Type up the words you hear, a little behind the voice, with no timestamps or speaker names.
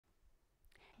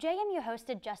JMU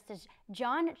hosted Justice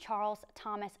John Charles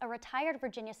Thomas, a retired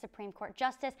Virginia Supreme Court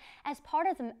justice, as part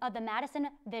of the Madison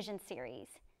Vision series.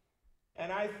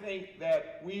 And I think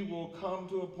that we will come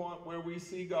to a point where we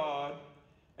see God,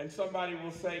 and somebody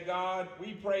will say, God,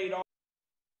 we prayed all.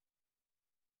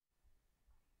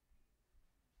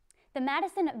 The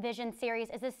Madison Vision series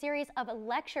is a series of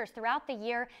lectures throughout the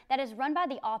year that is run by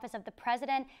the Office of the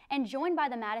President and joined by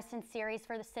the Madison series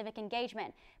for the civic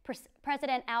engagement.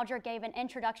 President Alger gave an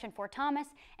introduction for Thomas,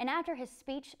 and after his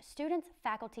speech, students,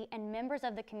 faculty, and members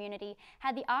of the community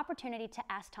had the opportunity to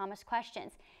ask Thomas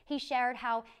questions. He shared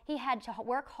how he had to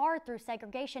work hard through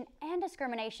segregation and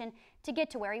discrimination to get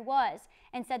to where he was,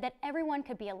 and said that everyone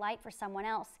could be a light for someone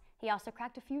else. He also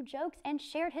cracked a few jokes and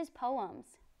shared his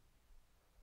poems.